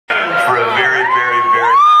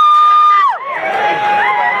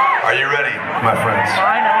my friends.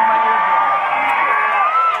 I know, my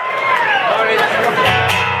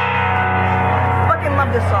fucking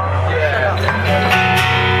love this song. Yeah.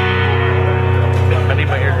 I need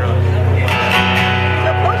my eardrums.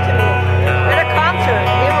 So close to me. We're at a concert.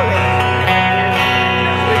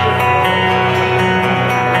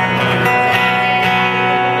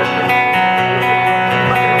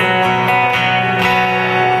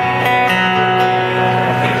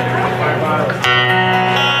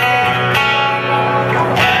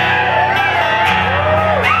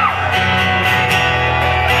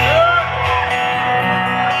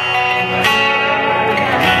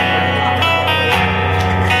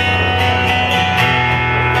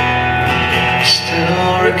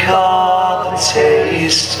 Recall the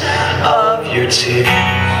taste of your tears,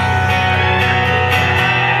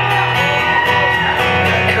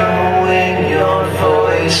 echoing your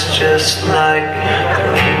voice just like the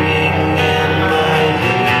ringing in my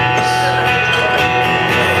ears.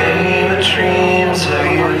 Favorite dreams of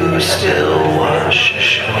you still wash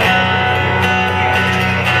ashore,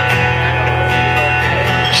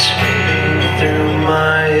 sweeping through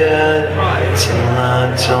my head till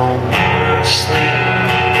I don't wanna sleep.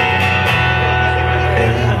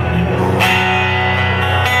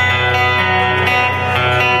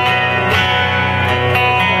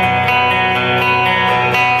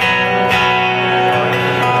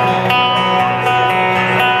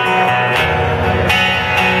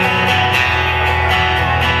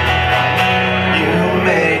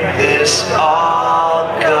 This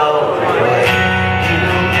all go away. You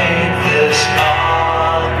made this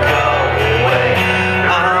all go away.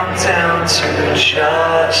 I'm down to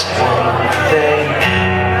just one thing.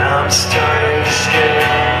 I'm starting to scare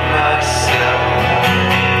myself.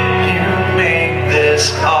 You make this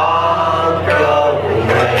all go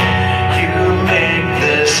away. You make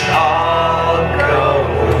this all go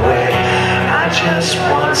away. I just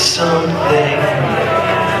want something.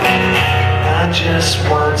 I just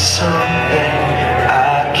want something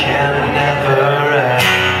I can never have.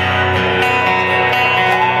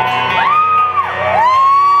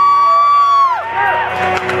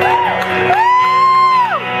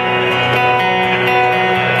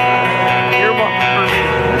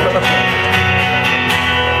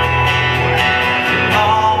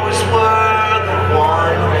 Always were the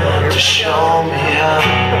one to show me how.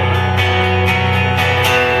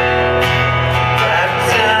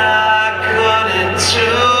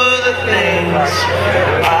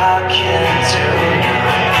 I can't do now.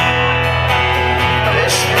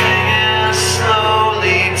 This thing is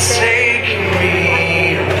slowly taking me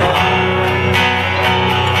apart.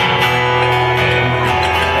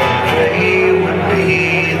 Gray would be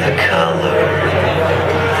the color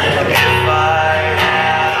if I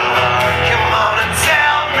had a heart. Come on and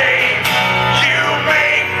tell me you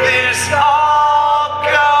make this all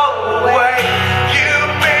go away. You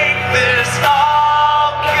make this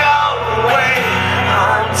all go away.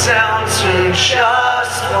 Down to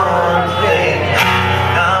just one thing.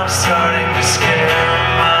 I'm starting to scare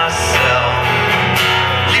myself.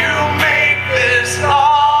 You make this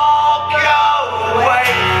all go away.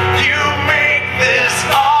 You make this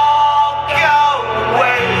all go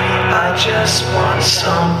away. I just want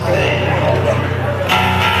something.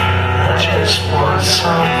 I just want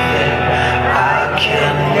something I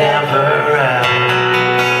can never have.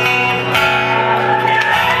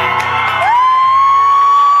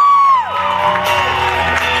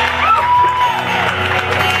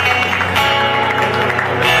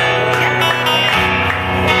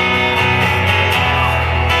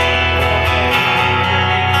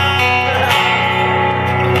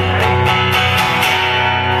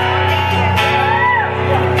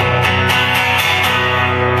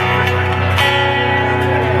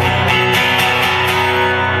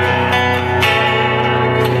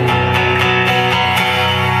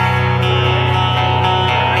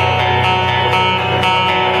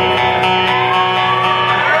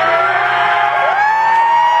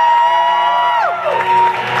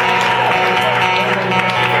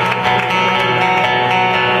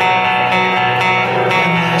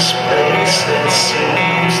 It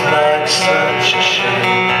seems like such a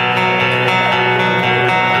shame.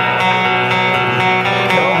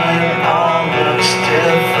 Though it all looks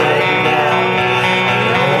different now, I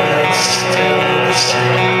know it's still the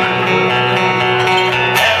same.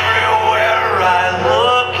 Everywhere I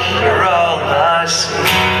look, you're all I see.